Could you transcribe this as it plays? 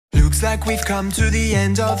like we've come to the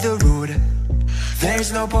end of the road. There's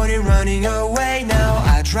no point in running away now.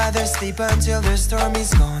 I'd rather sleep until the storm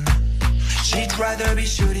is gone. She'd rather be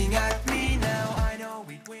shooting at me now. I know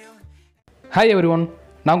it will. Hi everyone,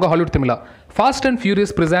 நான் HollywoodTamizha. Fast and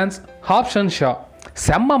Furious presents Hobbs and Shaw.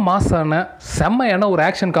 செம்ம மாசான செம்மையான ஒரு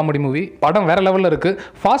action comedy movie. படம் வேற லெவலில் இருக்குது.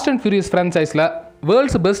 Fast and furious ஃப்ரான்ச்சைஸில்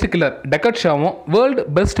world's best killer decade ஷாவும் வேர்ல்டு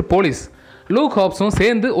பெஸ்ட் போலீஸ் லூக் ஹாப்ஸும்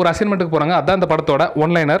சேர்ந்து ஒரு அசைன்மெண்ட்டுக்கு போகிறாங்க. அதான் இந்த படத்தோட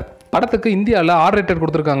ஒன்லைனர். படத்துக்கு இந்தியாவில் R rated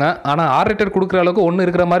கொடுத்துருக்காங்க. ஆனால் R rated கொடுக்குற அளவுக்கு ஒன்று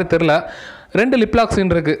இருக்கிற மாதிரி தெரில. 2 லிப்லாக்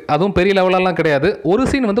சீன் இருக்குது. அதுவும் பெரிய லெவலெலாம் கிடையாது. ஒரு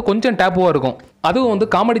சீன் வந்து கொஞ்சம் டேப்புவாக இருக்கும். அதுவும் வந்து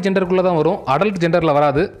காமெடி ஜெண்டருக்குள்ளே தான் வரும், அடல்ட் ஜெண்டரில்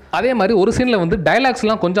வராது. அதே மாதிரி ஒரு சீனில் வந்து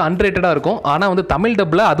டைலாக்ஸ்லாம் கொஞ்சம் அன்ரேட்டடாக இருக்கும். ஆனால் வந்து தமிழ்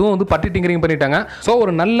டப்பில் அதுவும் வந்து பட்டி டிங்கரிங் பண்ணிட்டாங்க. ஸோ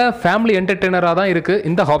ஒரு நல்ல ஃபேமிலி என்டர்டெய்னராக தான் இருக்குது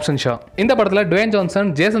இந்த ஹாப்ஸ் அண்ட் ஷா. இந்த படத்தில் டுவேன் ஜான்சன்,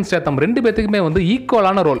 ஜேசன் ஸ்டேத்தம் 2 பேத்துக்குமே வந்து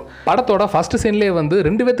ஈக்குவலான ரோல். படத்தோட ஃபர்ஸ்ட் சீன்லேயே வந்து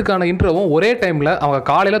 2 பேத்துக்கான இன்ட்ரோவும் ஒரே டைமில் அவங்க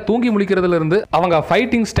காலையில் தூங்கி முழிக்கிறதுலேருந்து அவங்க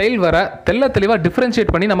ஃபைட்டிங் ஸ்டைல் வர தெளிவாக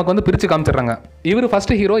டிஃபரன்ஷியேட் பண்ணி நமக்கு வந்து பிரித்து காமிச்சிடுறாங்க. இவர்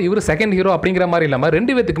ஃபர்ஸ்ட் ஹீரோ, இவர் செகண்ட் ஹீரோ அப்படிங்கிற மாதிரி இல்லாமல்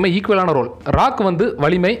 2 பேத்துக்குமே ஈக்குவலான ரோல். ராக் வந்து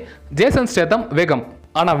வலிமை, ஜேசன் ஸ்டேத்தம் வேகம்.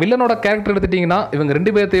 ஆனால் வில்லனோட கேரக்டர் எடுத்துட்டிங்கன்னா இவங்க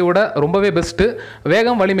 2 பேர்த்தையோட ரொம்பவே பெஸ்ட்டு.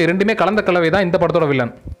 வேகம் வலிமை 2மே கலந்த கலவை தான் இந்த படத்தோட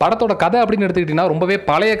வில்லன். படத்தோட கதை அப்படின்னு எடுத்துக்கிட்டிங்கன்னா ரொம்பவே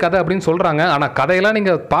பழைய கதை அப்படின்னு சொல்கிறாங்க. ஆனால் கதையெல்லாம்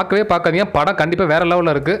நீங்கள் பார்க்காதீங்க. படம் கண்டிப்பாக வேறு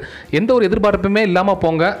லெவலில் இருக்குது. எந்த ஒரு எதிர்பார்ப்புமே இல்லாமல்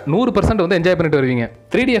போங்க. 100% வந்து என்ஜாய் பண்ணிட்டு வருவீங்க.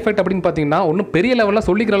 3D எஃபெக்ட் அப்படின்னு பார்த்தீங்கன்னா ஒன்றும் பெரிய லெவலில்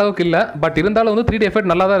சொல்லிக்கிற அளவுக்கு இல்லை. பட் இருந்தாலும் வந்து 3D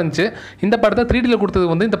எஃபெக்ட் நல்லா தான் இருந்துச்சு. இந்த படத்தை 3Dயில் கொடுத்தது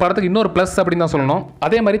வந்து இந்த படத்துக்கு இன்னொரு ப்ளஸ் அப்படின்னு தான் சொல்லணும்.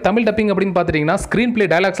 அதே மாதிரி தமிழ் டப்பிங் அப்படின்னு பார்த்துட்டிங்கன்னா ஸ்க்ரீன் பிளே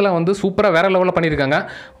டைலாக்ஸ்லாம் வந்து சூப்பராக வேறு லெவலில் பண்ணியிருக்காங்க.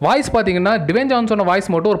 வாய்ஸ் பார்த்தீங்கன்னா டுவேன் ஜான்சனோட வாய்ஸ்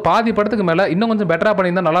மட்டும் ஒரு பாதி படத்துக்கு மேலே இன்னும் கொஞ்சம் பெட்டராக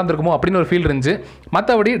பண்ணியிருந்தால் நல்லா இருந்திருக்குமோ அப்படின்னு ஒரு ஃபீல் இருந்துச்சு.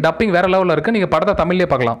 மற்றபடி டப்பிங் வேற லெவலில் இருக்குது. நீங்கள் படத்தை தமிழ்லேயே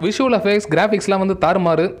பார்க்கலாம். விஷுவல் எஃபெக்ட்ஸ், கிராஃபிக்ஸ்லாம் வந்து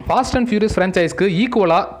தாறுமாறு. ஃபாஸ்ட் அண்ட் ஃபியூரியஸ் ஃப்ரான்ச்சைஸ்க்கு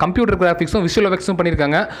ஈக்குவலாக கம்ப்யூட்டர் கிராஃபிக்ஸும் விஷுவல் எஃபெக்ட்ஸும்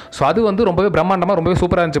பண்ணியிருக்காங்க. ஸோ அது வந்து ரொம்பவே பிரம்மாண்டமாக ரொம்பவே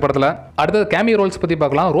சூப்பராக இருந்துச்சு படத்தில். அடுத்தது கேமியோ ரோல்ஸ் பற்றி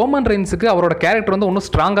பார்க்கலாம். ரோமன் ரெயின்ஸுக்கு அவரோட கேரக்டர் வந்து ஒன்றும்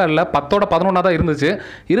ஸ்ட்ராங்காக இல்லை, 10ஓட 11 தான் இருந்துச்சு.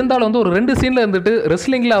 இருந்தாலும் வந்து ஒரு 2 சீனில் இருந்துட்டு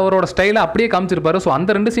ரெஸ்லிங்கில் அவரோட ஸ்டைலை அப்படியே காமிச்சிருப்பாரு. ஸோ அந்த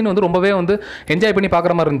 2 சீன் வந்து ரொம்பவே வந்து என்ஜாய் பண்ணி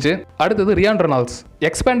பார்க்குற மாதிரி இருந்துச்சு. அடுத்தது ரியான் ரெனால்ட்ஸ்.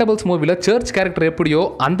 எக்ஸ்பேண்டபிள்ஸ் மூவியில் சர்ச் கேரக்டர் எப்படியோ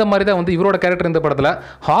அந்த மாதிரி தான் வந்து இவரோட கேரக்டர் இந்த படத்தில்.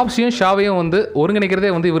 ஹாப்ஸையும் ஷாவையும் வந்து ஒருங்கிணைக்கிறதே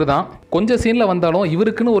வந்து இவர் தான். கொஞ்சம் சீனில் வந்தாலும்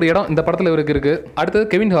இவருக்குன்னு ஒரு இடம் இந்த படத்தில் இவருக்கு இருக்கு. அடுத்தது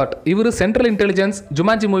கெவின் ஹார்ட். இவர் சென்ட்ரல் இன்டெலிஜென்ஸ்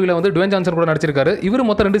ஜுமான்ஜி மூவியில் வந்து டுவேன் ஜான்சன் கூட நடிச்சிருக்காரு. இவர்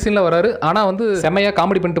மொத்தம் 2 சீனில் வராரு. ஆனால் வந்து செம்மையாக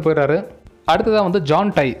காமெடி பண்ணிட்டு போயிடுறாரு. அடுத்ததாக வந்து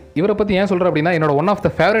ஜான் டை. இவரை பற்றி ஏன் சொல்கிறேன் அப்படின்னா என்னோட one of the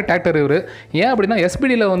favourite actor இவர். ஏன் அப்படின்னா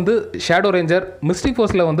எஸ்பிடியில் வந்து ஷேடோ ரேஞ்சர், மிஸ்டிக்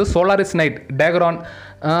ஃபோர்ஸில் வந்து சோலாரிஸ் நைட், டேகரான்,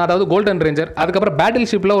 அதாவது கோல்டன் ரேஞ்சர், அதுக்கப்புறம் பேட்டில்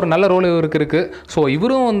ஷிப்பில் ஒரு நல்ல ரோல் இவருக்கு இருக்குது. ஸோ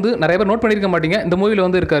இவரும் வந்து நிறைய பேர் நோட் பண்ணியிருக்க மாட்டீங்க, இந்த மூவியில்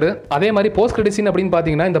வந்து இருக்காரு. அதே மாதிரி போஸ்ட் கிரெடிட் சீன் அப்படின்னு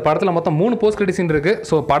பார்த்தீங்கன்னா இந்த படத்தில் மொத்தம் 3 போஸ்ட் கிரெடிட் சீன் இருக்குது.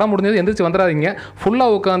 ஸோ படம் முடிஞ்சது எந்திரிச்சு வந்துடாதீங்க,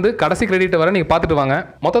 ஃபுல்லாக உட்காந்து கடைசி கிரெடிட் வர நீங்கள் பார்த்துட்டு வாங்க.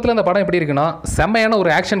 மொத்தத்தில் இந்த படம் எப்படி இருக்குன்னா செம்மையான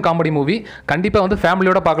ஒரு ஆக்ஷன் காமெடி மூவி. கண்டிப்பாக வந்து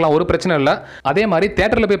ஃபேமிலியோட பார்க்கலாம், ஒரு பிரச்சனை இல்லை. அதே மாதிரி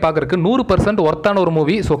தேட்டரில் போய் பார்க்கறதுக்கு 100% ஒர்த்தான ஒரு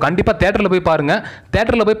மூவி. ஸோ கண்டிப்பாக தேட்டரில் போய் பாருங்கள்.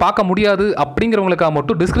 தேட்டரில் போய் பார்க்க முடியாது அப்படிங்கிறவங்களுக்காக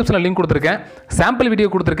மட்டும் டிஸ்கிரிப்ஷனில் லிங்க் கொடுத்துருக்கேன், சாம்பிள் வீடியோ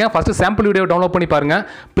கொடுத்துருக்கேன். ஃபஸ்ட்டு சாம்பிள் வீடியோ டவுன்லோட் பண்ணி பாருங்கள்.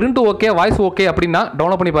 பிரிண்ட் ஓகே, வாய்ஸ் ஓகே அப்படின்னா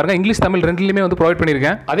டவுன்லோட் பண்ணி பாருங்க. இங்கிலீஷ் தமிழ் 2லையுமே வந்து ப்ரொவைட்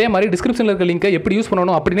பண்ணியிருக்கேன். அதே மாதிரி டிஸ்கிரிப்ஷனில் இருக்க லிங்கை எப்படி யூஸ்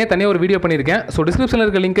பண்ணணும் அப்படின்னே தனியாக ஒரு வீடியோ பண்ணியிருக்கேன். ஸோ டிஸ்கிரிப்ஷனில்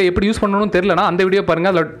இருக்க லிங்கை எப்படி யூஸ் பண்ணணும்னு தெரியலனா அந்த வீடியோ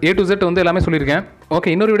பாருங்க. அதில் A to Z வந்து எல்லாமே சொல்லியிருக்கேன்.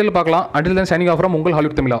 ஓகே, இன்னொரு வீடியோவில் பார்க்கலாம். Until then, signing off from உங்கள்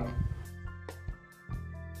HollywoodTamizha.